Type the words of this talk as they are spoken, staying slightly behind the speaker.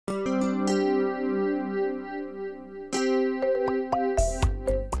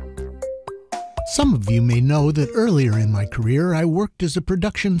Some of you may know that earlier in my career I worked as a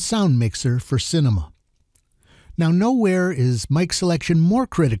production sound mixer for cinema. Now, nowhere is mic selection more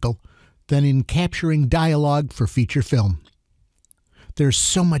critical than in capturing dialogue for feature film. There's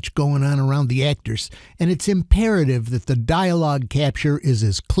so much going on around the actors, and it's imperative that the dialogue capture is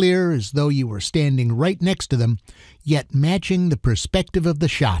as clear as though you were standing right next to them, yet matching the perspective of the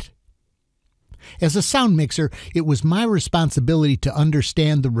shot. As a sound mixer, it was my responsibility to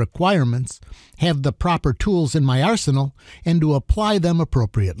understand the requirements, have the proper tools in my arsenal, and to apply them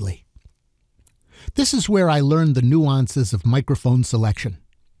appropriately. This is where I learned the nuances of microphone selection.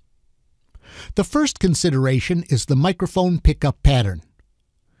 The first consideration is the microphone pickup pattern.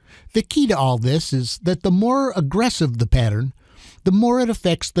 The key to all this is that the more aggressive the pattern, the more it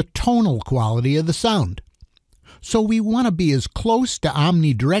affects the tonal quality of the sound. So we want to be as close to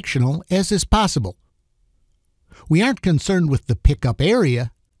omnidirectional as is possible. We aren't concerned with the pickup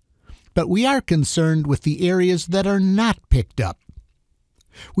area, but we are concerned with the areas that are not picked up.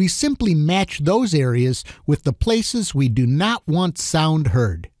 We simply match those areas with the places we do not want sound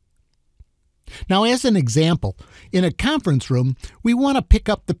heard. Now, as an example, in a conference room, we want to pick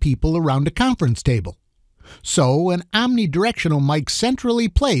up the people around a conference table. So an omnidirectional mic centrally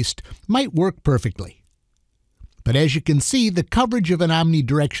placed might work perfectly. But as you can see, the coverage of an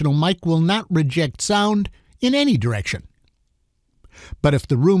omnidirectional mic will not reject sound in any direction. But if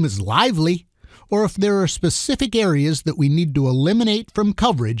the room is lively, or if there are specific areas that we need to eliminate from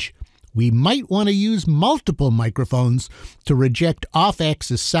coverage, we might want to use multiple microphones to reject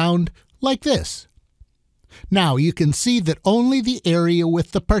off-axis sound like this. Now you can see that only the area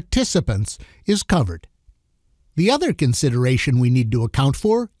with the participants is covered. The other consideration we need to account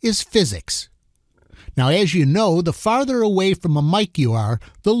for is physics. Now, as you know, the farther away from a mic you are,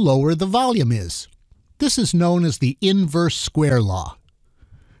 the lower the volume is. This is known as the inverse square law.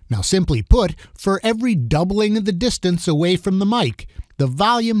 Now, simply put, for every doubling of the distance away from the mic, the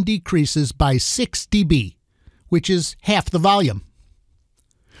volume decreases by 6 dB, which is half the volume.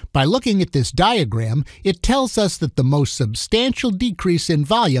 By looking at this diagram, it tells us that the most substantial decrease in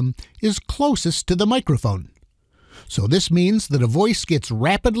volume is closest to the microphone. So this means that a voice gets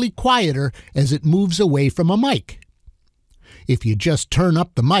rapidly quieter as it moves away from a mic. If you just turn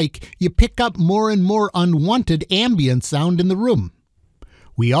up the mic, you pick up more and more unwanted ambient sound in the room.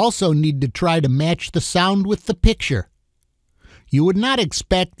 We also need to try to match the sound with the picture. You would not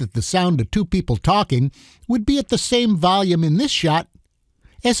expect that the sound of two people talking would be at the same volume in this shot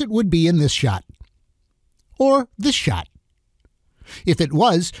as it would be in this shot, or this shot. If it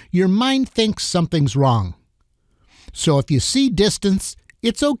was, your mind thinks something's wrong. So if you see distance,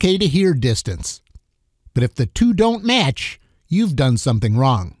 it's okay to hear distance. But if the two don't match, you've done something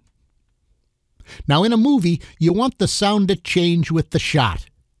wrong. Now, in a movie, you want the sound to change with the shot.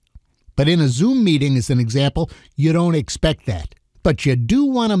 But in a Zoom meeting, as an example, you don't expect that. But you do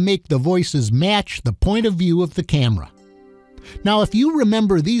want to make the voices match the point of view of the camera. Now, if you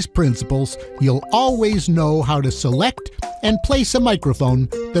remember these principles, you'll always know how to select and place a microphone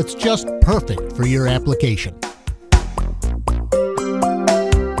that's just perfect for your application.